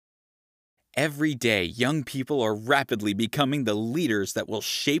Every day, young people are rapidly becoming the leaders that will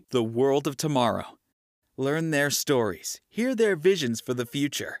shape the world of tomorrow. Learn their stories, hear their visions for the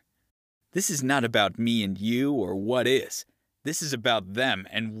future. This is not about me and you or what is. This is about them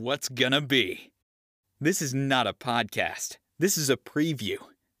and what's gonna be. This is not a podcast. This is a preview.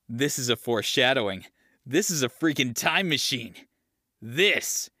 This is a foreshadowing. This is a freaking time machine.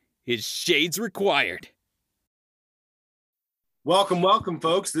 This is Shades Required. Welcome,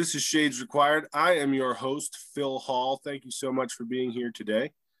 folks. This is Shades Required. I am your host, Phil Hall. Thank you so much for being here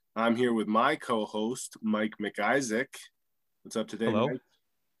today. I'm here with my co-host, Mike McIsaac. What's up today, Hello. Mike?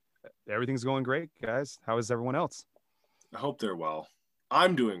 Everything's going great, guys. How is everyone else? I hope they're well.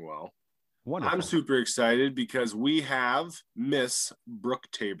 I'm doing well. Wonderful. I'm super excited because we have Miss Brooke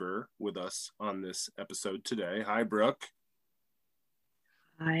Tabor with us on this episode today. Hi, Brooke.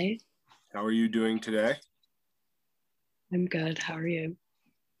 Hi. How are you doing today? I'm good. How are you?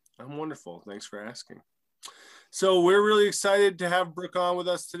 I'm wonderful. Thanks for asking. So we're really excited to have Brooke on with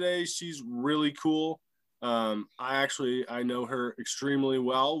us today. She's really cool. I know her extremely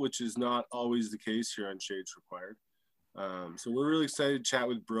well, which is not always the case here on Shades Required. So we're really excited to chat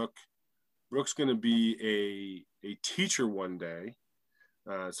with Brooke. Brooke's going to be a teacher one day.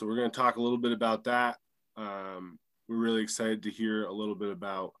 So we're going to talk a little bit about that. We're really excited to hear a little bit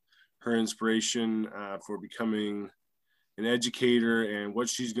about her inspiration for becoming an educator and what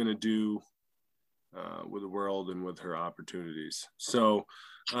she's going to do with the world and with her opportunities. So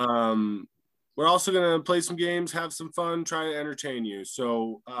we're also going to play some games, have some fun, try to entertain you.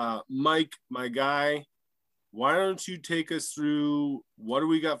 So Mike, my guy, why don't you take us through what do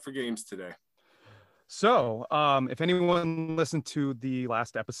we got for games today? So if anyone listened to the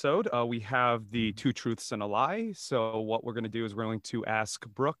last episode, we have the 2 truths and a lie. So what we're going to do is we're going to ask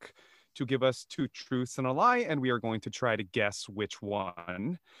Brooke to give us 2 truths and a lie, and we are going to try to guess which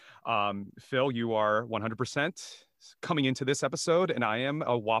one. Phil, you are 100% coming into this episode, and I am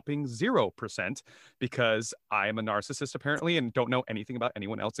a whopping 0% because I am a narcissist apparently and don't know anything about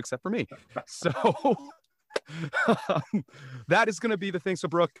anyone else except for me. So that is going to be the thing. So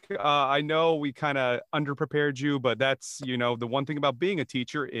Brooke, I know we kind of underprepared you, but that's, the one thing about being a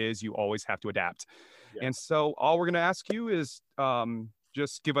teacher is you always have to adapt. Yeah. And so all we're going to ask you is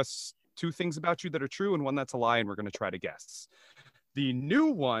just give us 2 things about you that are true and one that's a lie, and we're going to try to guess. The new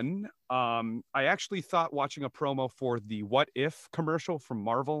one, I actually thought watching a promo for the What If commercial from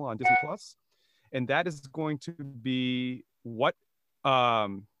Marvel on Disney Plus, and that is going to be what.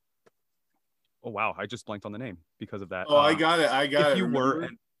 Oh wow, I just blanked on the name because of that. Oh, I got it. If you were,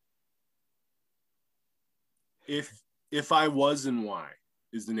 if I was and why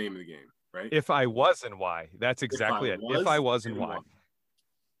is the name of the game, right? If I was and why. That's exactly it. If I was and why.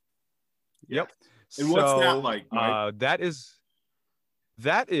 Yep. And what's that like, Mike?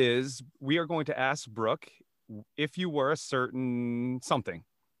 That is, we are going to ask Brooke if you were a certain something,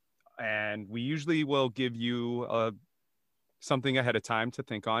 and we usually will give you something ahead of time to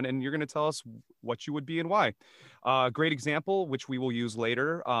think on, and you're going to tell us what you would be and why. Great example, which we will use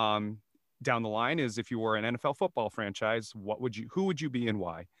later down the line, is if you were an NFL football franchise, who would you be and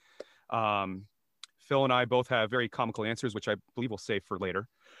why? Phil and I both have very comical answers, which I believe we'll save for later.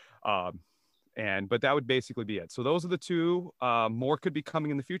 But that would basically be it. So those are the 2. More could be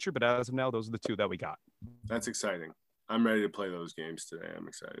coming in the future, but as of now, those are the 2 that we got. That's exciting. I'm ready to play those games today. I'm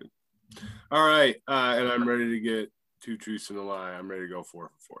excited. All right. And I'm ready to get 2 truths and a lie. I'm ready to go 4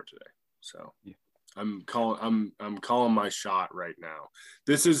 for 4 today. So yeah. I'm calling my shot right now.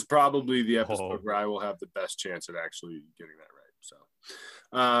 This is probably the episode where I will have the best chance at actually getting that right. So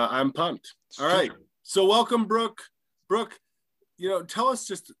I'm pumped. All right. So welcome, Brooke. Brooke, tell us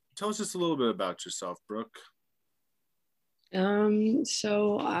just a little bit about yourself, Brooke.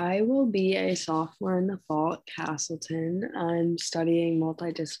 So I will be a sophomore in the fall at Castleton. I'm studying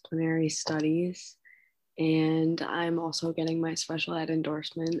multidisciplinary studies, and I'm also getting my special ed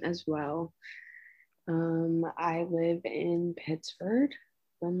endorsement as well. I live in Pittsford,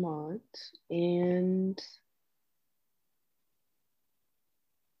 Vermont, and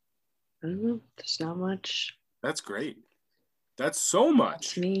I don't know, there's not much. That's great. That's so much.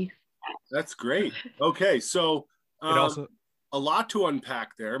 It's me. That's great. Okay, so a lot to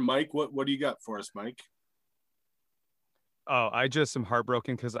unpack there. Mike, what do you got for us, Mike? Oh, I just am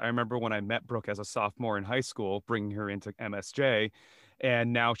heartbroken because I remember when I met Brooke as a sophomore in high school, bringing her into MSJ,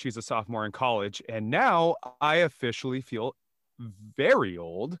 and now she's a sophomore in college, and now I officially feel very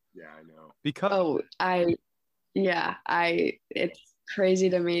old. Yeah, I know. Because it's crazy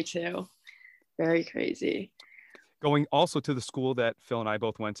to me too. Very crazy. Going also to the school that Phil and I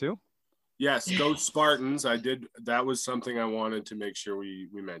both went to. Yes, go Spartans. That was something I wanted to make sure we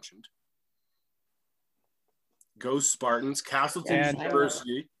mentioned. Go Spartans, Castleton And,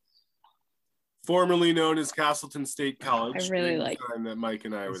 University, formerly known as Castleton State College. I really during the like time that Mike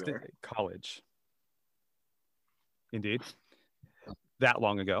and I were there. College. Indeed. That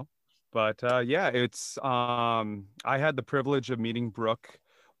long ago. But yeah, it's I had the privilege of meeting Brooke,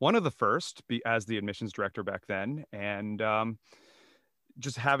 one of the first as the admissions director back then. And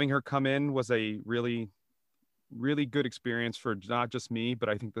just having her come in was a really, really good experience for not just me, but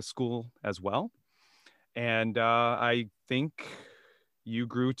I think the school as well. And I think you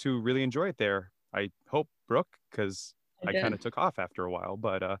grew to really enjoy it there. I hope, Brooke, because I kind of took off after a while,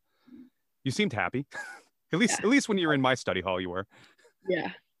 but you seemed happy. At least when you were in my study hall, you were. Yeah.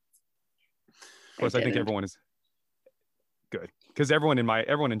 Of course, I think everyone is good because everyone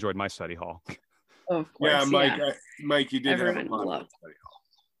enjoyed my study hall. Oh, of course. Yeah, Mike, you did have a fun study hall.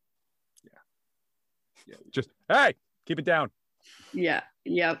 Yeah. Just hey, keep it down. Yeah.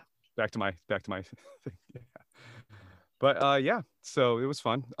 Yep. Back to my thing. Yeah. But yeah, so it was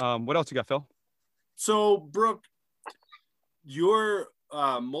fun. What else you got, Phil? So, Brooke, your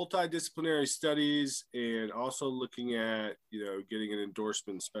multidisciplinary studies and also looking at, getting an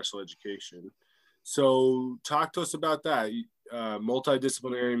endorsement in special education. So talk to us about that.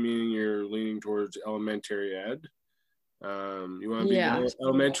 Multidisciplinary meaning you're leaning towards elementary ed. You want to be an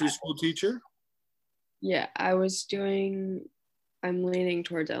elementary school teacher? Yeah, I'm leaning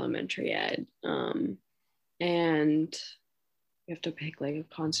towards elementary ed. And you have to pick like a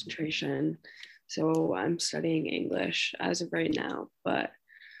concentration. So I'm studying English as of right now, but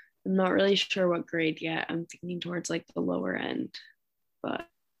I'm not really sure what grade yet. I'm thinking towards like the lower end, but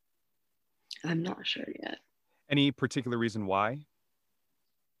I'm not sure yet. Any particular reason why?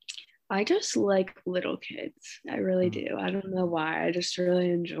 I just like little kids. I really do. I don't know why. I just really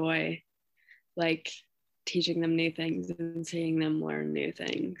enjoy like teaching them new things and seeing them learn new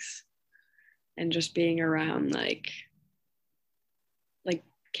things and just being around like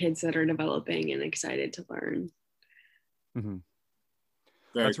kids that are developing and excited to learn. Mm-hmm.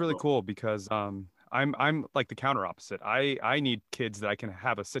 That's really cool because I'm like the counter opposite. I need kids that I can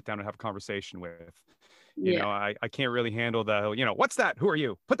have a sit down and have a conversation with. You know, I can't really handle the, what's that? Who are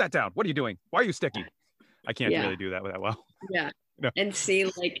you? Put that down. What are you doing? Why are you sticky? I can't really do that well. Yeah. And see,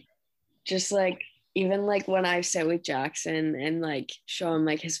 like, just like, even like when I sit with Jackson and like show him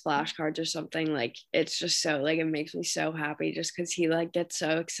like his flashcards or something, like it's just so like it makes me so happy just because he like gets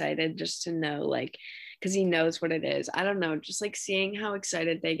so excited just to know, like, because he knows what it is. I don't know, just like seeing how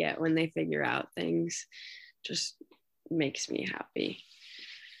excited they get when they figure out things just makes me happy.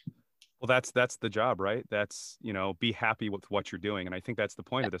 Well, that's the job, right? That's, be happy with what you're doing. And I think that's the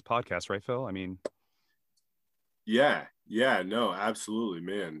point of this podcast, right, Phil? I mean, yeah, no, absolutely,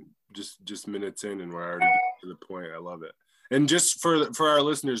 man. Just minutes in and we're already to the point. I love it. And just for our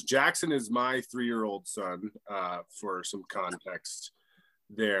listeners, Jackson is my 3-year-old son, for some context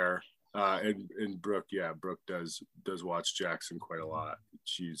there. And Brooke does watch Jackson quite a lot.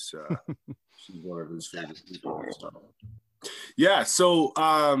 She's one of his favorite people. Yeah, so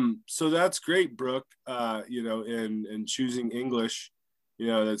that's great, Brooke. In choosing English,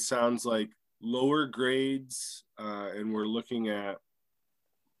 that sounds like lower grades, and we're looking at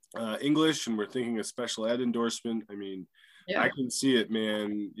English, and we're thinking of special ed endorsement. I mean, I can see it,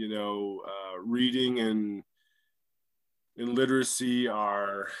 man. Reading and literacy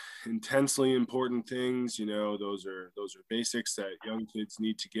are intensely important things. Those are basics that young kids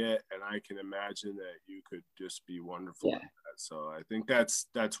need to get, and I can imagine that you could just be wonderful at that. So I think that's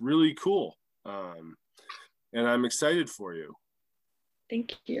really cool, and I'm excited for you.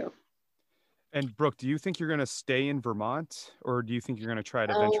 Thank you. And Brooke, do you think you're going to stay in Vermont, or do you think you're going to try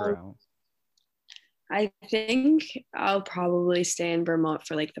to venture out? I think I'll probably stay in Vermont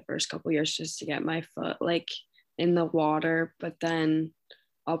for like the first couple years just to get my foot like in the water, but then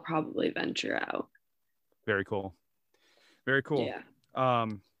I'll probably venture out. Very cool. Very cool. Yeah.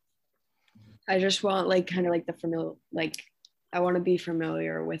 I just want like kind of like the familiar, like I want to be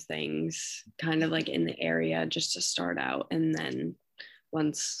familiar with things kind of like in the area just to start out, and then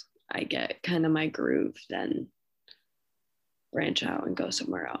once I get kind of my groove, then branch out and go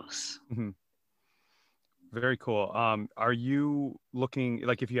somewhere else. Mm-hmm. Very cool. Are you looking,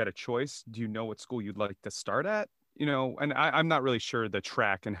 like, if you had a choice, do you know what school you'd like to start at? And I'm not really sure the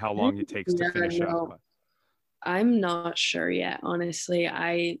track and how long it takes to finish up. But. I'm not sure yet. Honestly,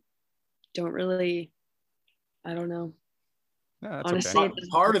 I don't know. No, honestly, okay.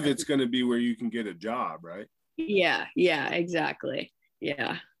 Part of it's going to be where you can get a job, right? Yeah, exactly.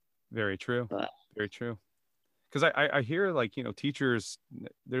 Yeah. Very true. But, very true. Because I hear like, teachers,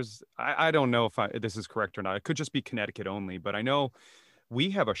 I don't know if this is correct or not. It could just be Connecticut only, but I know we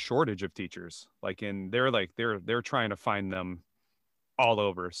have a shortage of teachers. They're trying to find them all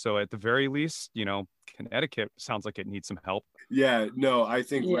over. So at the very least, Connecticut sounds like it needs some help. Yeah, no, I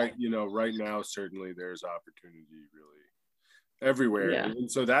think Yeah. right now, certainly there's opportunity really everywhere. Yeah.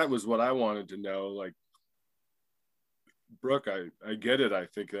 And so that was what I wanted to know. Like, Brooke, I get it. I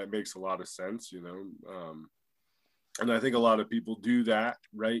think that makes a lot of sense, and I think a lot of people do that,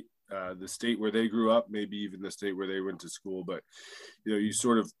 right? The state where they grew up, maybe even the state where they went to school, but you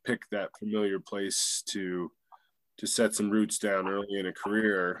sort of pick that familiar place to set some roots down early in a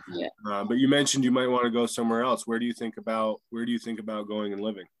career. Yeah. But you mentioned you might want to go somewhere else. Where do you think about going and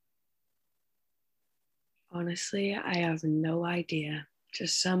living? Honestly, I have no idea.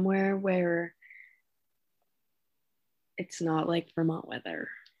 Just somewhere where it's not like Vermont weather.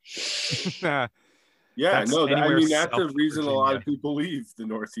 Yeah, That's no, anywhere that's the south reason a lot of Virginia. people leave the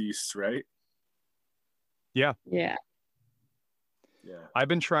Northeast, right? Yeah. Yeah. I've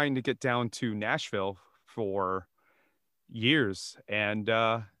been trying to get down to Nashville for years, and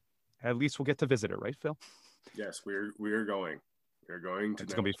at least we'll get to visit it, right, Phil? Yes, we're going. We're going to.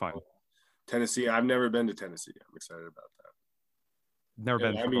 It's gonna be fun. Tennessee. I've never been to Tennessee. I'm excited about that. Never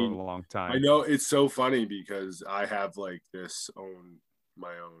been I for mean, a long time. I know it's so funny because I have like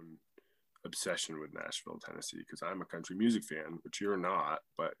my own obsession with Nashville, Tennessee, because I'm a country music fan, which you're not,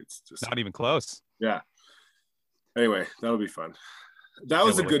 but it's just Not even close. Yeah. Anyway, that'll be fun. That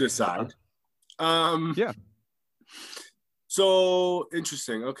was a good aside. Yeah. So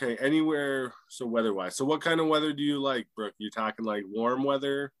interesting. Okay, anywhere. So weather-wise, so what kind of weather do you like, Brooke? You talking like warm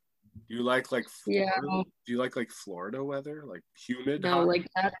weather? Do you like Florida? Yeah. Do you like Florida weather, like humid? No, hot? like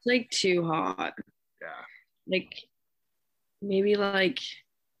that's like too hot. Yeah. Like maybe like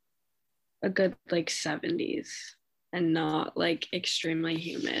a good like 70s and not like extremely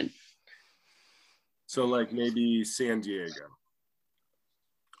humid. So like maybe San Diego,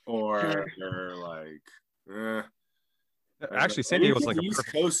 or Sure. like. Actually, San Diego's like a East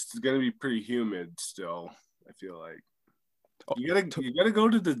perfect. Coast is going to be pretty humid still. I feel like Oh, you gotta go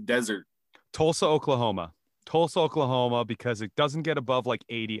to the desert. Tulsa, Oklahoma. Tulsa, Oklahoma, because it doesn't get above like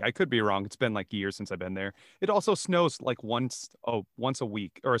 80. I could be wrong. It's been like years since I've been there. It also snows like once a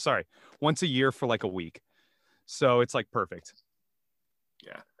week, or sorry, once a year for like a week. So it's like perfect.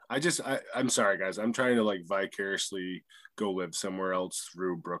 Yeah. I'm sorry, guys. I'm trying to like vicariously go live somewhere else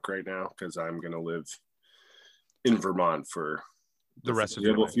through Brooke right now because I'm gonna live in Vermont for The rest of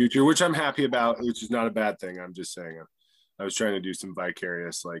your life. future, which I'm happy about, which is not a bad thing. I'm just saying I was trying to do some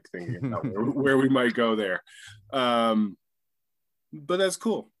vicarious like thinking about where we might go there. But that's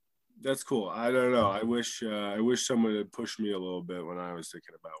cool. That's cool. I don't know. I wish someone had pushed me a little bit when I was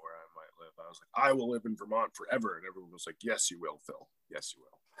thinking about where I might live. I was like, I will live in Vermont forever. And everyone was like, yes, you will, Phil. Yes, you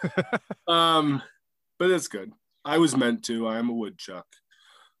will. But it's good. I was meant to. I'm a woodchuck.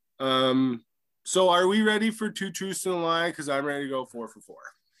 So are we ready for 2 truths and a lie? Because I'm ready to go 4 for 4.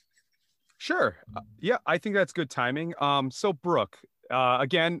 Sure. Yeah, I think that's good timing. So Brooke,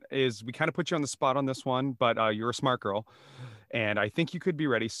 again, we kind of put you on the spot on this one, but you're a smart girl, and I think you could be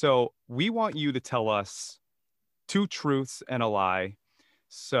ready. So we want you to tell us 2 truths and a lie.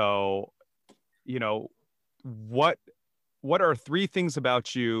 So, what are 3 things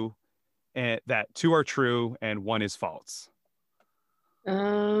about you and that 2 are true and 1 is false?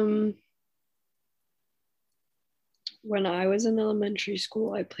 When I was in elementary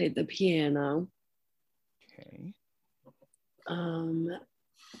school, I played the piano. Okay. I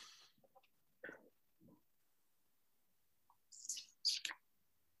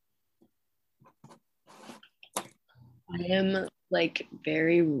am like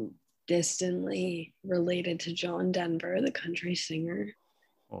very distantly related to John Denver, the country singer.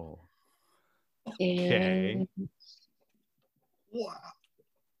 Oh. And Wow.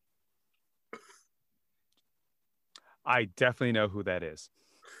 I definitely know who that is.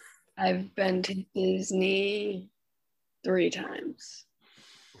 I've been to Disney 3 times.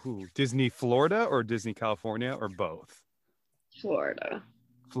 Who? Disney Florida or Disney California or both? Florida.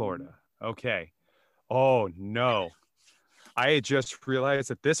 Florida. Okay. Oh, no. I had just realized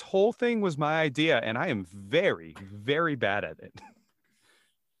that this whole thing was my idea, and I am very, very bad at it.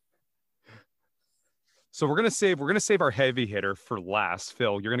 So we're gonna save our heavy hitter for last.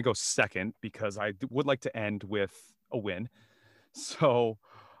 Phil, you're gonna go second because I would like to end with a win. So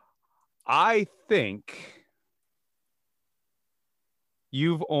I think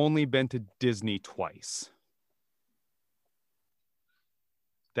you've only been to Disney twice.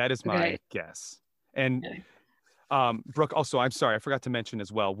 That is my guess. And Brooke, also, I'm sorry, I forgot to mention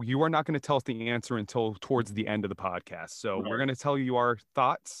as well, you are not going to tell us the answer until towards the end of the podcast. So we're going to tell you our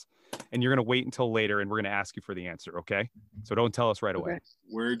thoughts, and you're going to wait until later, and we're going to ask you for the answer. Okay. So don't tell us right away. Okay.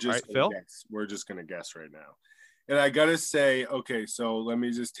 We're just All right, Phil? guess. We're just gonna guess right now. And I gotta say, okay, so let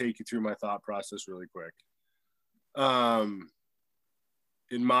me just take you through my thought process really quick.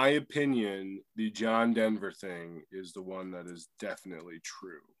 In my opinion, the John Denver thing is the one that is definitely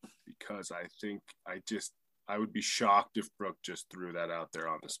true, because I think I would be shocked if Brooke just threw that out there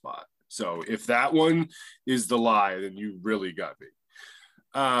on the spot. So if that one is the lie, then you really got me.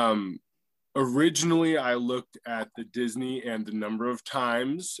 Originally, I looked at the Disney and the number of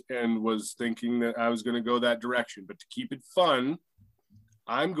times and was thinking that I was going to go that direction. But to keep it fun,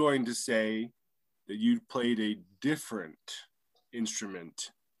 I'm going to say that you played a different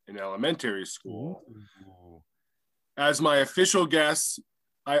instrument in elementary school. Ooh. As my official guess,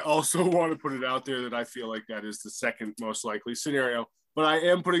 I also want to put it out there that I feel like that is the second most likely scenario. But I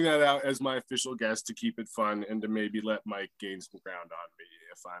am putting that out as my official guess to keep it fun and to maybe let Mike gain some ground on me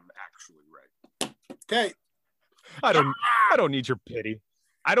if I'm actually right. Okay. I don't need your pity.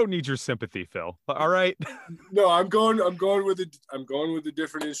 I don't need your sympathy, Phil. All right. No, I'm going with a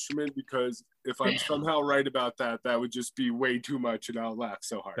different instrument, because if I'm somehow right about that, that would just be way too much and I'll laugh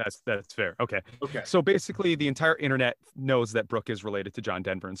so hard. That's fair. Okay. Okay. So basically the entire internet knows that Brooke is related to John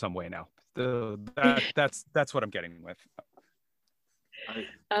Denver in some way now. That's what I'm getting with. I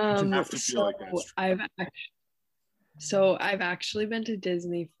have to feel like that's true. I've actually been to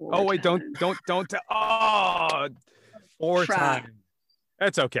Disney 4 Oh wait, times. don't tell. Oh, 4 Crap. times.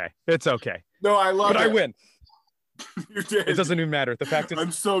 It's okay. It's okay. No, I love But it. I win. You did. It doesn't even matter. The fact is,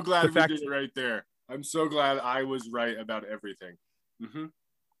 I'm so glad the fact- we did it right there. I'm so glad I was right about everything. Mm-hmm. Shit.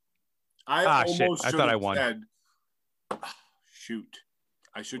 I thought I won. Said, shoot.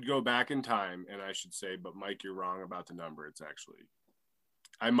 I should go back in time and I should say, but Mike, you're wrong about the number. It's actually,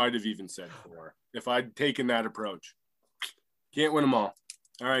 I might have even said 4 if I'd taken that approach. Can't win them all.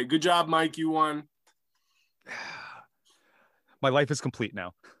 All right. Good job, Mike. You won. My life is complete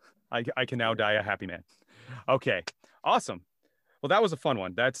now. I can now die a happy man. Okay. Awesome. Well, that was a fun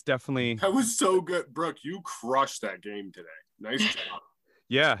one. That's definitely. That was so good. Brooke, you crushed that game today. Nice job.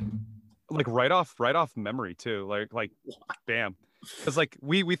 Yeah. Like right off memory too. Like bam. Because like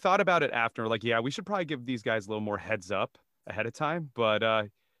we thought about it after, like, yeah, we should probably give these guys a little more heads up ahead of time. But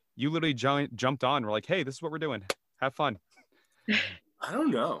you literally jumped on. We're like, hey, this is what we're doing. Have fun. I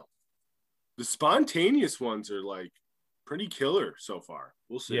don't know. The spontaneous ones are like pretty killer so far.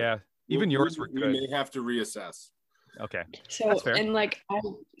 We'll see. Yeah. Even yours were good. We may have to reassess. Okay. So That's fair. and like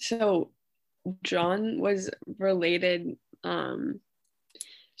so John was related.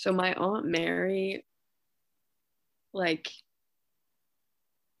 So my Aunt Mary, like,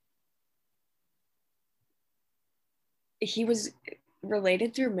 he was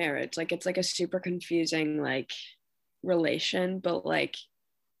related through marriage. Like, it's like a super confusing like relation, but like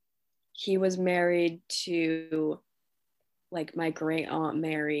he was married to like my great Aunt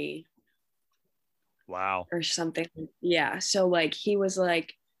Mary Wow. or something. Yeah. So like he was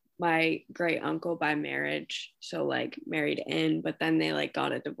like my great uncle by marriage. So like married in, but then they like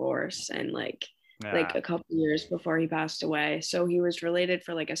got a divorce and like a couple years before he passed away. So he was related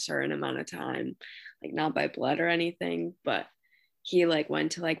for like a certain amount of time, like not by blood or anything, but he like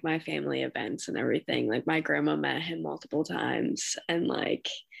went to like my family events and everything. Like my grandma met him multiple times and like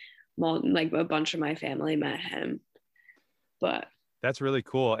a bunch of my family met him. But that's really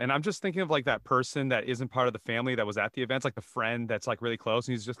cool. And I'm just thinking of like that person that isn't part of the family that was at the events, like the friend that's like really close.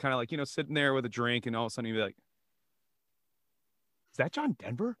 And he's just kind of like, sitting there with a drink, and all of a sudden he'd be like, is that John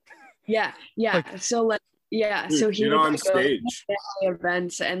Denver? Yeah. Like, so like, yeah. Dude, so he get would on like, go to stage. family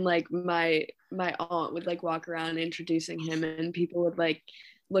events and like my aunt would like walk around introducing him and people would like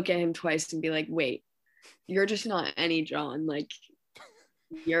look at him twice and be like, wait, you're just not any John. Like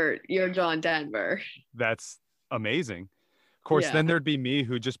you're John Denver. that's amazing. Of course, Yeah. then there'd be me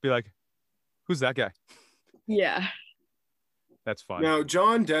who'd just be like, who's that guy? Yeah. That's fun. Now,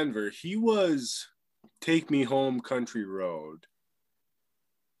 John Denver, he was Take Me Home Country Road,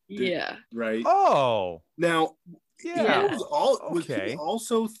 Yeah. right? Oh, Now, yeah. Yeah. was he Okay.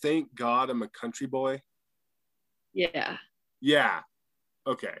 also Thank God I'm a Country Boy? Yeah. Yeah.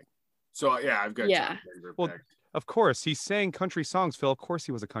 Okay. So, yeah, I've got Yeah. John Denver Well, pegged. Of course, he sang country songs, Phil. Of course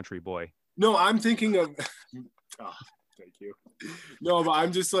he was a country boy. No, I'm thinking of oh, thank you. No, but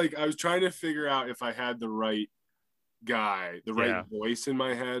I'm just like I was trying to figure out if I had the right guy, the right Yeah. voice in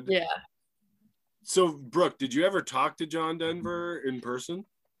my head. Yeah. So, Brooke, did you ever talk to John Denver in person?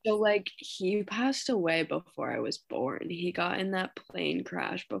 So like he passed away before I was born. He got in that plane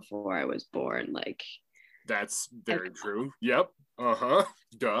crash before I was born. Like That's very true. Yep. Uh-huh.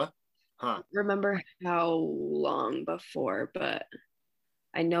 Duh. Huh. remember how long before, but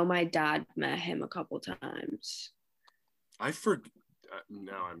I know my dad met him a couple times. I forgot.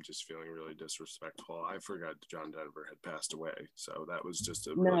 Now I'm just feeling really disrespectful. I forgot John Denver had passed away. So that was just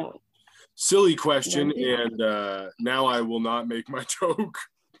a really silly question. And now I will not make my joke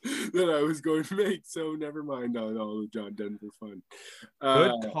that I was going to make. So never mind on all the John Denver fun.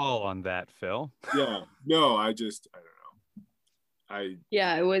 Good call on that, Phil. Yeah. No, I don't know.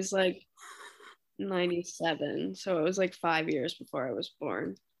 Yeah, it was like 97. So it was like 5 years before I was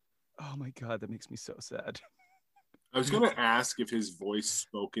born. Oh my God, that makes me so sad. I was going to ask if his voice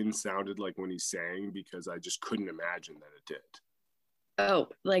spoken sounded like when he sang, because I just couldn't imagine that it did. Oh,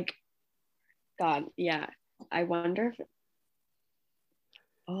 like, God, yeah. I wonder if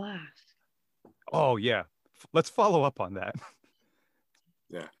I'll ask. Oh yeah, let's follow up on that.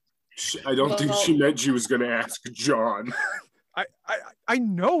 Yeah, I don't think she meant she was going to ask John. I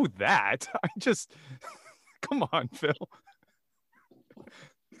know that. I just come on, Phil.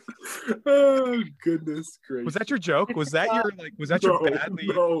 Oh goodness gracious! Was that your joke? Was that your badly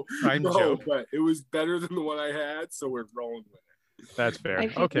timed joke? But it was better than the one I had, so we're rolling with it. That's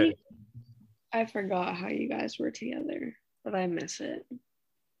fair. Okay. I forgot how you guys were together, but I miss it.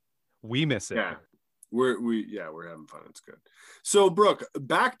 We miss it. Yeah, we're having fun. It's good. So Brooke,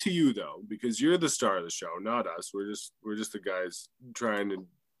 back to you though, because you're the star of the show, not us. We're just the guys trying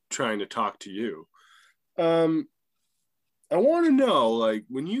to talk to you. I want to know, like,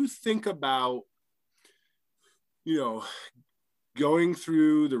 when you think about, going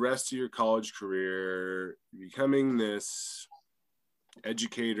through the rest of your college career, becoming this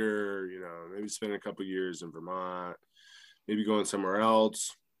educator, maybe spending a couple years in Vermont, maybe going somewhere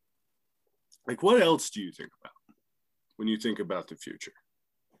else. Like, what else do you think about when you think about the future?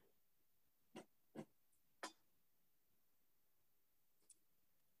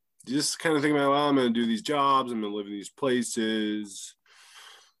 Just kind of think about, well, I'm going to do these jobs, I'm going to live in these places,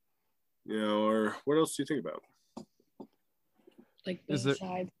 or what else do you think about? Like,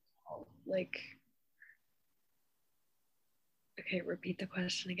 besides, like, okay, repeat the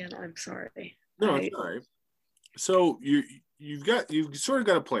question again. I'm sorry. No, I'm sorry. So you've sort of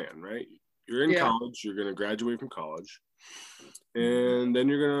got a plan, right? You're in college, you're going to graduate from college, and then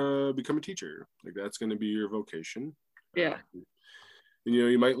you're going to become a teacher. Like, that's going to be your vocation. Yeah.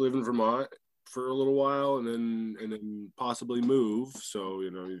 You might live in Vermont for a little while and then possibly move. So,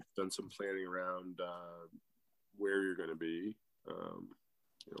 you've done some planning around where you're going to be.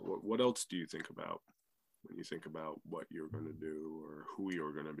 What else do you think about when you think about what you're going to do or who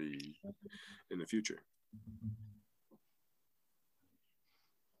you're going to be in the future?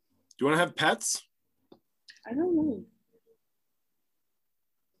 Do you want to have pets? I don't know.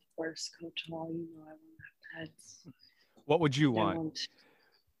 First, Coach Hall, I want to have pets. What would you want?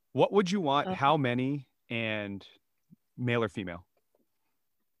 What would you want? How many? And male or female?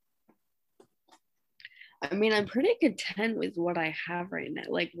 I mean, I'm pretty content with what I have right now.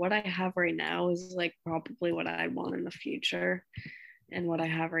 Like, what I have right now is like probably what I want in the future. And what I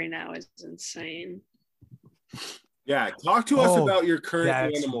have right now is insane. Yeah, talk to us about your current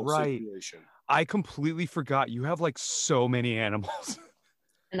animal situation. I completely forgot. You have like so many animals.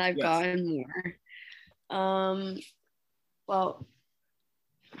 And I've gotten more. Well,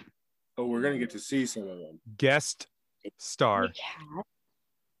 we're gonna get to see some of them. Guest star. Cat.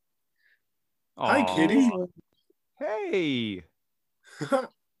 Hi, kitty. Hey.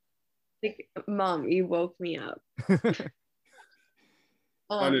 Like, Mom, you woke me up.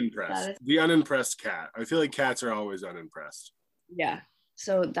 Unimpressed. The unimpressed cat. I feel like cats are always unimpressed. Yeah.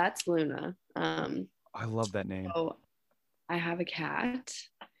 So that's Luna. I love that name. So I have a cat.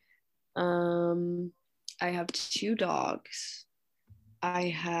 I have 2 dogs. I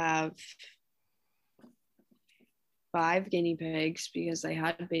have 5 guinea pigs because they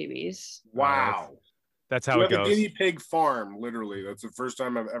had babies. Wow. That's how it goes. You have a guinea pig farm, literally. That's the first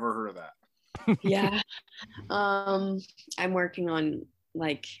time I've ever heard of that. Yeah. I'm working on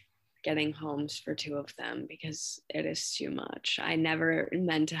like getting homes for 2 of them because it is too much. I never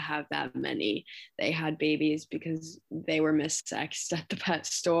meant to have that many. They had babies because they were missexed at the pet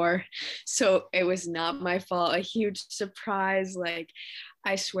store. So it was not my fault. A huge surprise. Like,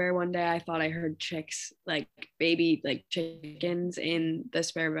 I swear one day I thought I heard chicks, like baby, like chickens in the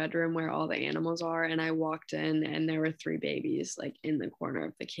spare bedroom where all the animals are. And I walked in and there were 3 babies like in the corner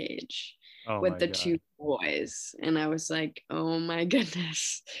of the cage with the God. 2 boys. And I was like, oh my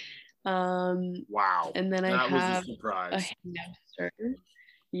goodness. Wow. And then I have a hamster.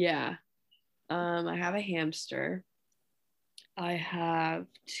 Yeah. I have a hamster. I have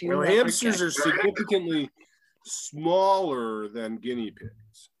 2. Well, hamsters are significantly smaller than guinea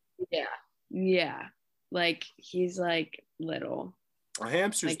pigs. Yeah. Like, he's like little. A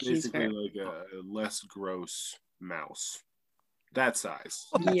hamster's Like, he's basically very like a less gross mouse. That size.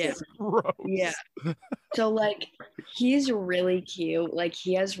 yeah. Gross. Yeah. So like he's really cute. Like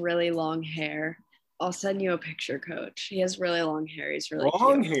he has really long hair. I'll send you a picture, Coach. He has really long hair. He's really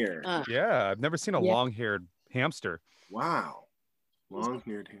Long cute. hair. Yeah, I've never seen a Yeah. long-haired hamster. Wow.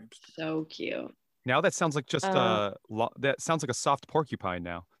 Long-haired hamster. So cute. Now that sounds like just that sounds like a soft porcupine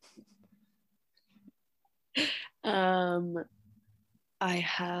now. I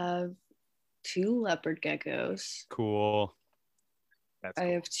have 2 leopard geckos. Cool. That's I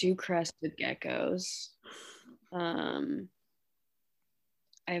cool. have 2 crested geckos. I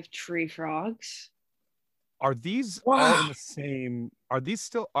have tree frogs. Are these all in the same? Are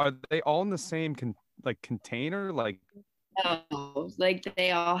they all in the same container? Like, No, like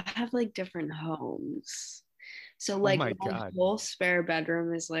they all have like different homes. So oh like my my God, whole spare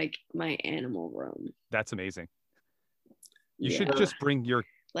bedroom is like my animal room. that's amazing. You Yeah. should just bring your.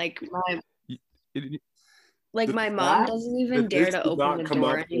 Like my it- my mom doesn't even dare to open the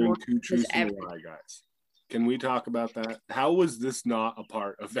door anymore. Two truths and a every- lie, guys. Can we talk about that? How was this not a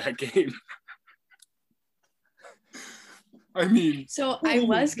part of that game? I mean, So I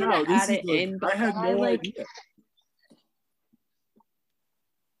was gonna add it in, I but had no idea.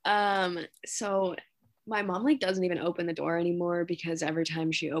 So my mom like doesn't even open the door anymore because every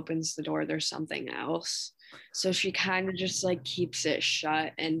time she opens the door, there's something else. So she kind of just like keeps it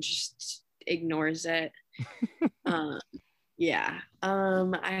shut and just ignores it. Yeah.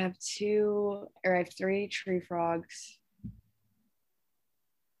 I have 3 tree frogs.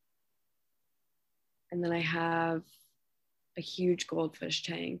 And then I have a huge goldfish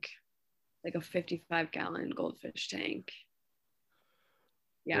tank, like a 55-gallon goldfish tank.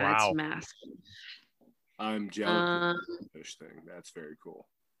 Yeah, Wow. it's massive. I'm jealous of this thing. That's very cool.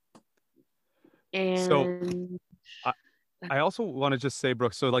 And So, I also want to just say,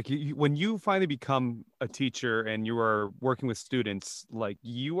 Brooke, so like when you finally become a teacher and you are working with students, like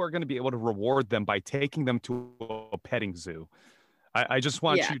you are going to be able to reward them by taking them to a petting zoo. I just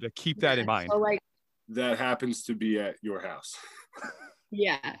want you to keep that in mind. So like That happens to be at your house.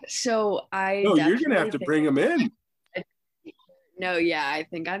 yeah. So No, you're gonna have to bring them in. No, yeah, I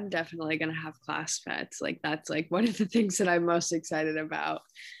think I'm definitely gonna have class pets. Like that's like one of the things that I'm most excited about.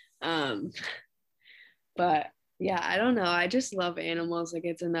 But yeah, I don't know. I just love animals. Like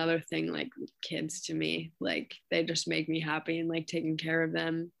it's another thing like kids to me. Like they just make me happy, and like taking care of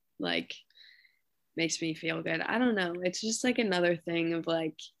them like makes me feel good. I don't know. It's just like another thing of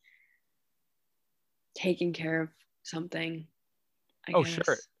like taking care of something. I guess.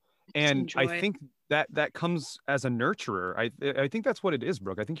 Sure. And enjoy. I think that comes as a nurturer. I think that's what it is,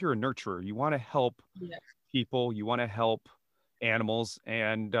 Brooke. I think you're a nurturer. You want to help people. You want to help animals,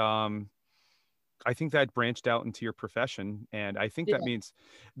 and I think that branched out into your profession. And I think that means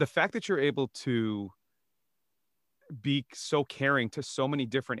the fact that you're able to be so caring to so many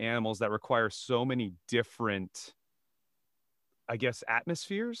different animals that require so many different, I guess,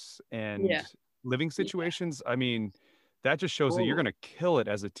 atmospheres and living situations. I mean, that just shows that you're going to kill it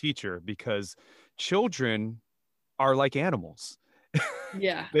as a teacher, because children are like animals.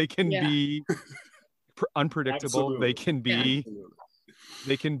 Yeah. They can be unpredictable. Absolutely.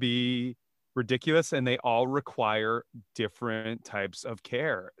 They can be ridiculous, and they all require different types of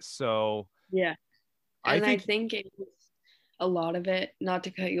care. So yeah. And I think it was a lot of it, not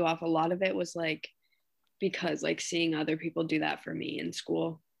to cut you off, a lot of it was like because like seeing other people do that for me in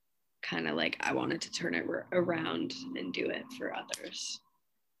school, kind of like I wanted to turn it around and do it for others.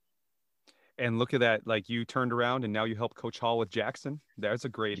 And look at that, like you turned around and now you help Coach Hall with Jackson. There's a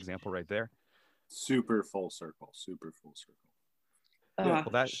great example right there. Super full circle.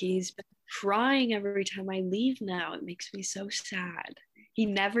 He's been crying every time I leave now. It makes me so sad. He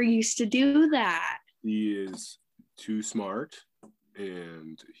never used to do that. He is too smart,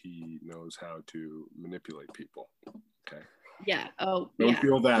 and he knows how to manipulate people. Okay. Yeah. Oh, Don't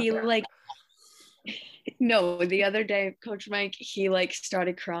feel that he bad. like. No, the other day, Coach Mike, he like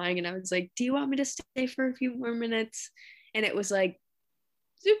started crying, and I was like, "Do you want me to stay for a few more minutes?" And it was like,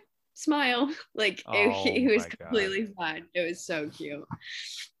 zoop, smile. Like he was completely fine. It was so cute.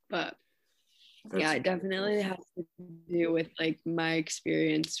 But yeah, it definitely has to do with like my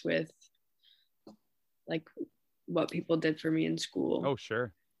experience with like what people did for me in school. Oh,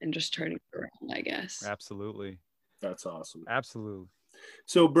 sure. And just turning around, I guess. Absolutely. That's awesome. Absolutely.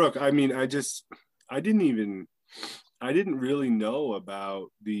 So Brooke, I mean, I didn't really know about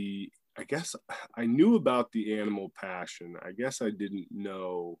I guess I knew about the animal passion. I guess I didn't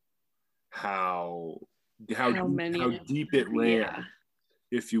know how deep it ran,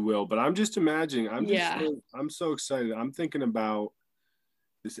 if you will. But I'm just imagining, I'm so excited. I'm thinking about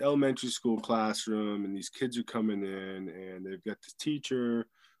this elementary school classroom, and these kids are coming in, and they've got this teacher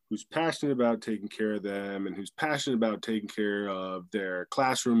who's passionate about taking care of them and who's passionate about taking care of their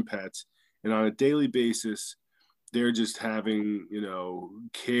classroom pets. And on a daily basis, they're just having,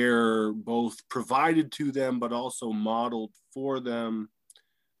 care both provided to them, but also modeled for them.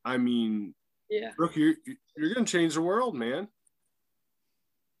 I mean, Yeah. Brooke, you're going to change the world, man.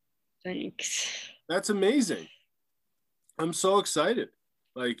 Thanks. That's amazing. I'm so excited.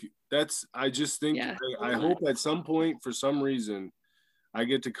 I just think, Yeah. I hope at some point, for some reason, I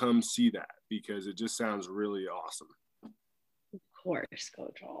get to come see that, because it just sounds really awesome. Of course,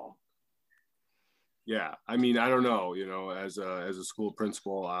 Coach Hall. Yeah. I mean, I don't know, as a school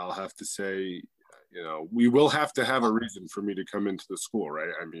principal, I'll have to say, we will have to have a reason for me to come into the school,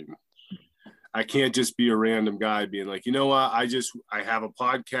 right? I mean, I can't just be a random guy being like, you know what, I have a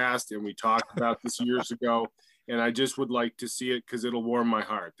podcast and we talked about this years ago, and I just would like to see it because it'll warm my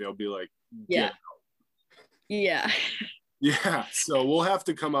heart. They'll be like, yeah. Yeah. Yeah. So we'll have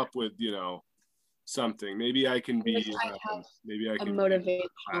to come up with, something. Maybe I can be, a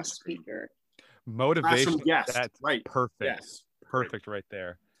motivational speaker. Motivation. Yes. That's right. Perfect. Yes. Perfect right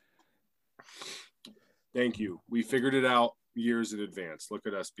there. Thank you. We figured it out years in advance. Look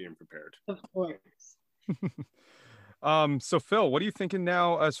at us being prepared. Of course. So Phil, what are you thinking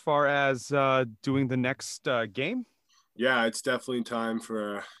now as far as doing the next game? Yeah, it's definitely time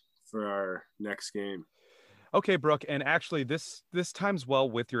for our next game. Okay, Brooke, and actually this times well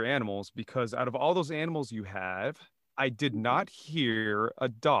with your animals, because out of all those animals you have, I did not hear a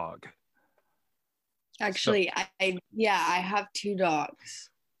dog. Actually, so, I have 2 dogs.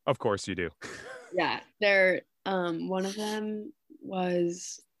 Of course you do. Yeah, they're one of them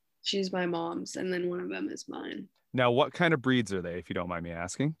she's my mom's, and then one of them is mine. Now, what kind of breeds are they, if you don't mind me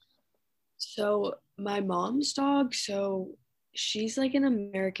asking? So my mom's dog, she's like an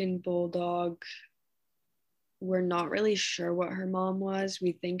American Bulldog. We're not really sure what her mom was.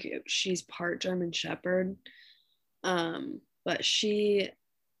 We think she's part German Shepherd. But she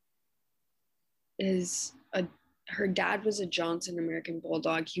is her dad was a Johnson American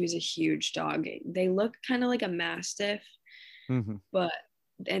Bulldog. He was a huge dog. They look kind of like a Mastiff, but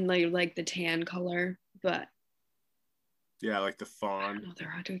and like the tan color, but yeah, like the fawn. I don't know, they're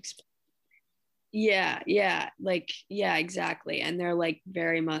hard to explain. Yeah, exactly. And they're like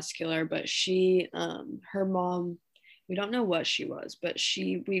very muscular, but she, her mom, we don't know what she was, but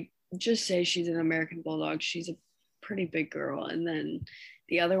we just say she's an American Bulldog. She's a pretty big girl. And then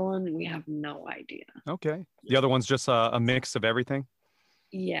the other one, we have no idea. Okay. The other one's just a mix of everything?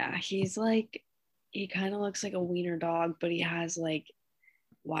 Yeah, he kind of looks like a wiener dog, but he has like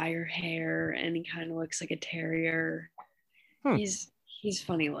wire hair and he kind of looks like a terrier. He's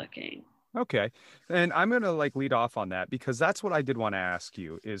funny looking. Okay. And I'm going to lead off on that, because that's what I did want to ask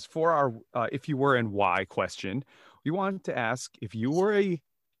you is for our, if you were in why question, we wanted to ask if you were a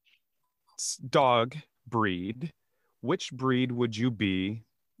dog breed, which breed would you be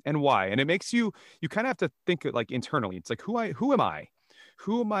and why? And it makes you kind of have to think internally. It's like, who am I?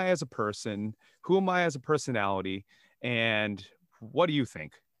 Who am I as a person? Who am I as a personality? And what do you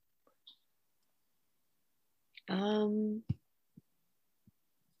think?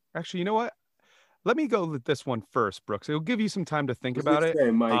 Actually, you know what? Let me go with this one first, Brooks. It'll give you some time to think about it.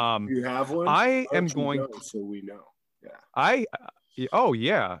 Mike, you have one? I am going. So we know. Yeah.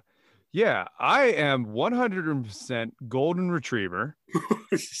 Yeah. I am 100% golden retriever.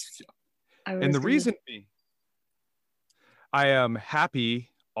 And the reason being, I am happy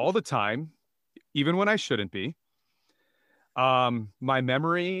all the time, even when I shouldn't be. My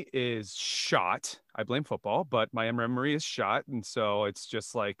memory is shot. I blame football, but my memory is shot. And so it's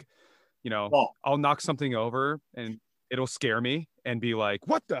just like, I'll knock something over and it'll scare me and be like,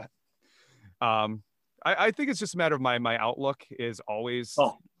 what the? I think it's just a matter of my outlook is always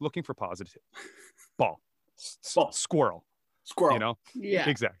looking for positive. Ball. Squirrel. Yeah.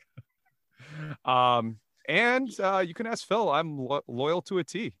 Exactly. And you can ask Phil, I'm loyal to a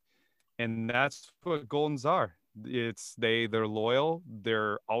T. And that's what Goldens are. They're loyal,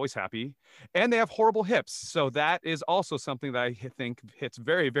 they're always happy, and they have horrible hips. So that is also something that I think hits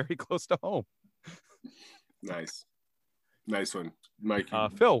very, very close to home. Nice one, Mike.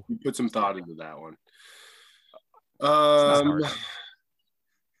 Phil, you put some thought into that one. I don't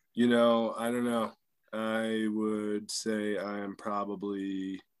know. I would say I am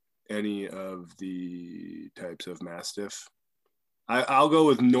probably any of the types of Mastiff. I'll go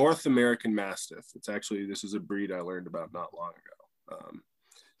with North American Mastiff. This is a breed I learned about not long ago.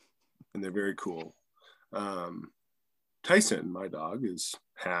 And they're very cool. Tyson, my dog, is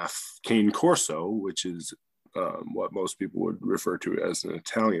half Cane Corso, which is what most people would refer to as an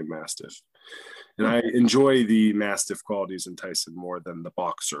Italian Mastiff. And I enjoy the Mastiff qualities in Tyson more than the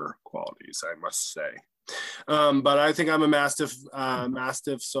Boxer qualities, I must say. But I think I'm a Mastiff.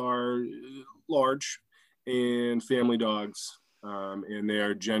 Mastiffs are large and family dogs, and they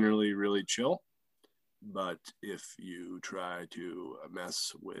are generally really chill. But if you try to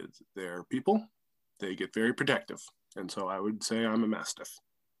mess with their people, they get very protective. And so I would say I'm a Mastiff.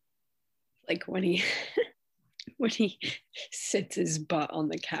 Like when he when he sits his butt on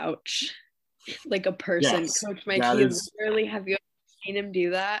the couch like a person. Yes, Coach Mike, literally, have you ever seen him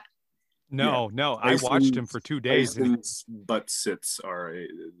do that? No, I watched him for 2 days. Tyson's butt sits are a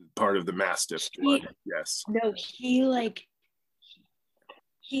part of the Mastiff blood. Yes. No,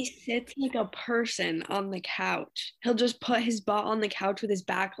 he sits like a person on the couch. He'll just put his butt on the couch with his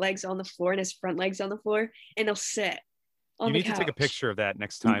back legs on the floor and his front legs on the floor, and he'll sit. You need to take a picture of that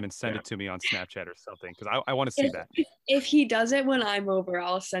next time and send it to me on Snapchat or something, because I want to see that. If he does it when I'm over,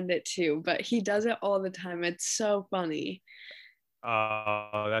 I'll send it too. But he does it all the time. It's so funny.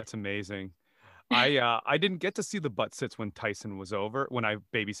 Oh, that's amazing. I didn't get to see the butt sits when Tyson was over, when I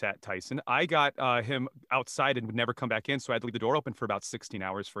babysat Tyson. I got him outside and would never come back in, so I had to leave the door open for about 16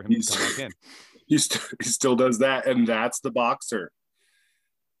 hours for him to come back in. He still does that, and that's the Boxer.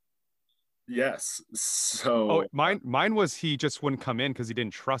 Yes. So mine was he just wouldn't come in because he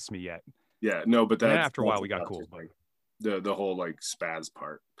didn't trust me yet. Yeah, no, but then after a while we got cool. The whole like spaz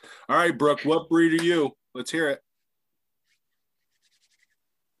part. All right, Brooke, what breed are you? Let's hear it.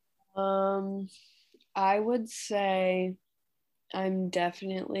 I would say I'm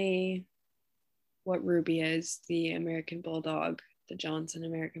definitely what Ruby is, the American Bulldog, the Johnson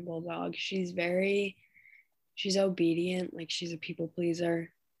American Bulldog. She's obedient, like she's a people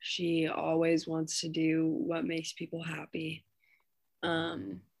pleaser. She always wants to do what makes people happy.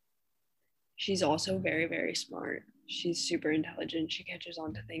 She's also very, very smart. She's super intelligent. She catches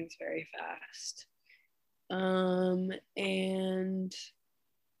on to things very fast. And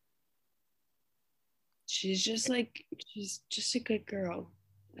she's just a good girl.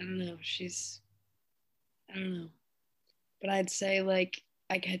 I don't know. But I'd say like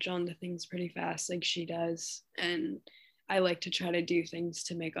I catch on to things pretty fast like she does. And I like to try to do things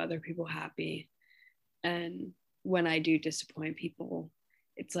to make other people happy. And when I do disappoint people,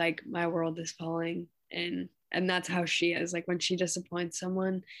 it's like my world is falling. And that's how she is. Like when she disappoints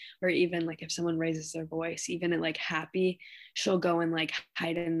someone, or even like if someone raises their voice, even at like happy, she'll go and like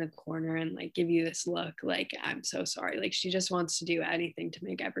hide in the corner and like give you this look like, I'm so sorry. Like she just wants to do anything to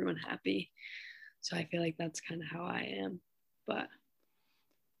make everyone happy. So I feel like that's kind of how I am. But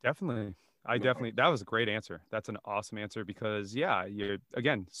definitely. That was a great answer. That's an awesome answer because you're,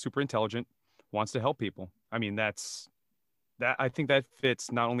 again, super intelligent, wants to help people. I mean, I think that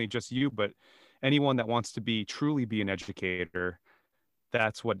fits not only just you, but anyone that wants to truly be an educator.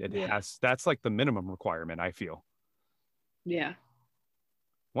 That's what it has. That's like the minimum requirement, I feel. Yeah.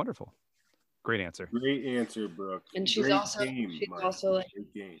 Wonderful. Great answer. Great answer, Brooke. And she's also like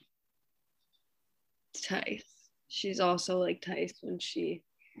Tice. She's also like Tice when she's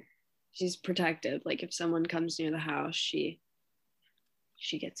protective. Like if someone comes near the house, she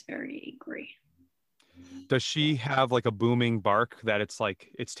gets very angry. Does she have like a booming bark that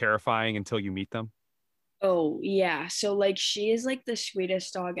it's terrifying until you meet them? Oh yeah. So like she is like the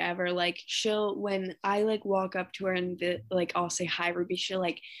sweetest dog ever. Like when I like walk up to her and like I'll say hi Ruby, she'll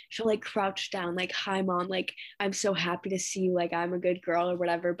crouch down like, hi mom, like I'm so happy to see you, like I'm a good girl or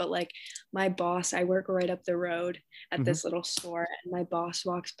whatever. But like my boss, I work right up the road at this little store, and my boss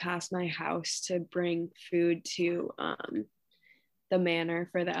walks past my house to bring food to the manor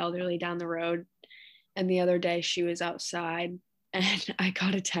for the elderly down the road. And the other day she was outside and I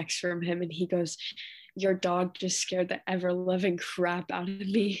got a text from him and he goes, your dog just scared the ever-loving crap out of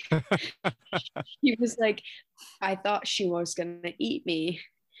me. He was like, I thought she was gonna eat me.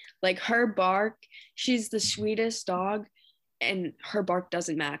 Like her bark, she's the sweetest dog and her bark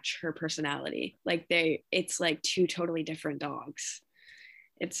doesn't match her personality. Like it's like two totally different dogs.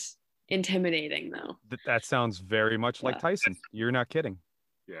 It's intimidating though. That sounds very much like Tyson. You're not kidding.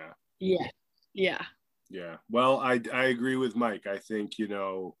 Yeah. Well, I agree with Mike. I think,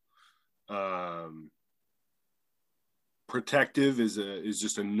 protective is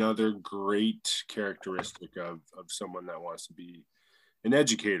just another great characteristic of someone that wants to be an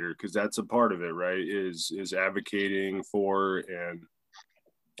educator, because that's a part of it, right? Is advocating for and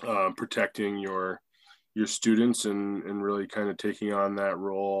protecting your students and really kind of taking on that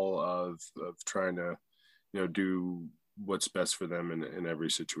role of trying to do what's best for them in every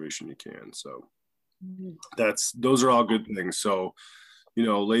situation you can. So those are all good things. So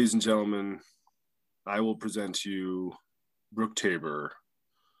ladies and gentlemen, I will present to you Brooke Tabor,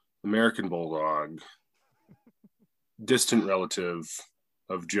 American Bulldog, distant relative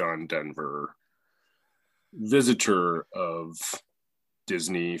of John Denver, visitor of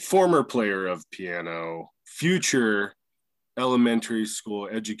Disney, former player of piano, future elementary school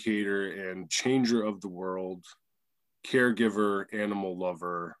educator and changer of the world, caregiver, animal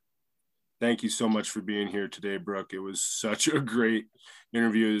lover. Thank you so much for being here today, Brooke. It was such a great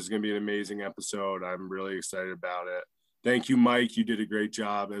interview. This is going to be an amazing episode. I'm really excited about it. Thank you, Mike. You did a great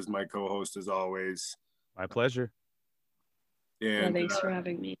job as my co-host, as always. My pleasure. And thanks for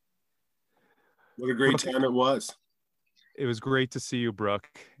having me. What a great time it was. It was great to see you, Brooke.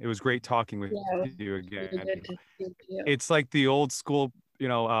 It was great talking with you again. It's like the old school,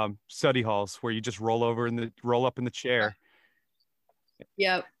 study halls where you just roll up in the chair.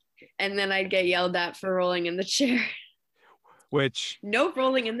 Yep. And then I'd get yelled at for rolling in the chair. Which no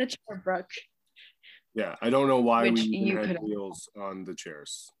rolling in the chair, Brooke. Yeah, I don't know why we even had wheels on the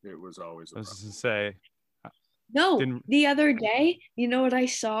chairs. It was always. I was to say. No, the other day, you know what I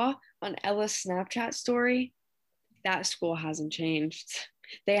saw on Ella's Snapchat story? That school hasn't changed.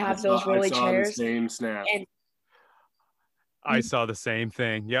 They have those rolly chairs. The same snap. And I saw the same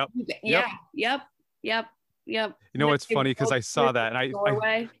thing. Yep. Yeah. Yep. You know what's funny? Because I saw that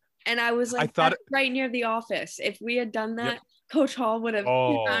and I was like, I thought right near the office. If we had done that, Coach Hall would have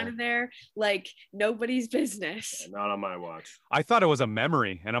been out of there like nobody's business. Yeah, not on my watch. I thought it was a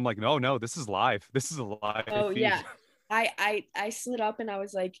memory, and I'm like, no, this is live. This is a live. Oh feed. Yeah. I slid up and I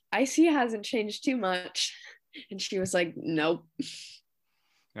was like, I see it hasn't changed too much. And she was like, nope.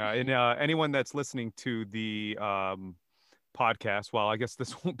 And anyone that's listening to the podcast, well, I guess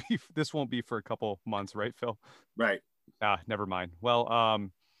this won't be for a couple months, right, Phil? Right. Never mind.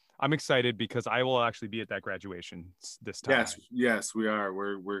 Well, I'm excited because I will actually be at that graduation this time. Yes, we are.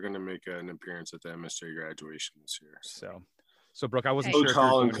 We're going to make an appearance at the MSJ graduation this year. So Brooke, I wasn't sure. Coach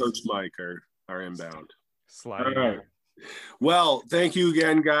Hall and Coach Mike are inbound. Sliding. All right. Well, thank you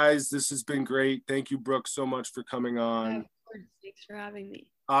again, guys. This has been great. Thank you, Brooke, so much for coming on. Yeah, of course. Thanks for having me.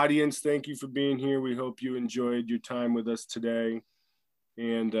 Audience, thank you for being here. We hope you enjoyed your time with us today,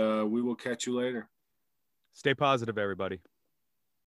 and we will catch you later. Stay positive, everybody.